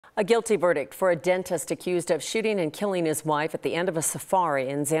A guilty verdict for a dentist accused of shooting and killing his wife at the end of a safari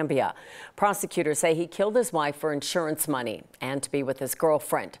in Zambia. Prosecutors say he killed his wife for insurance money and to be with his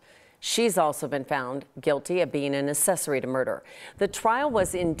girlfriend. She's also been found guilty of being an accessory to murder. The trial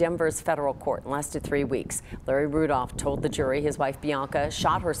was in Denver's federal court and lasted 3 weeks. Larry Rudolph told the jury his wife Bianca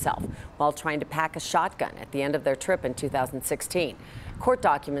shot herself while trying to pack a shotgun at the end of their trip in 2016. Court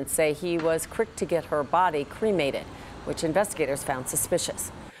documents say he was quick to get her body cremated, which investigators found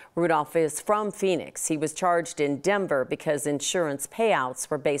suspicious. Rudolph is from Phoenix. He was charged in Denver because insurance payouts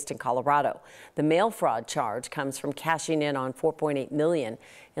were based in Colorado. The mail fraud charge comes from cashing in on $4.8 million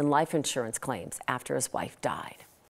in life insurance claims after his wife died.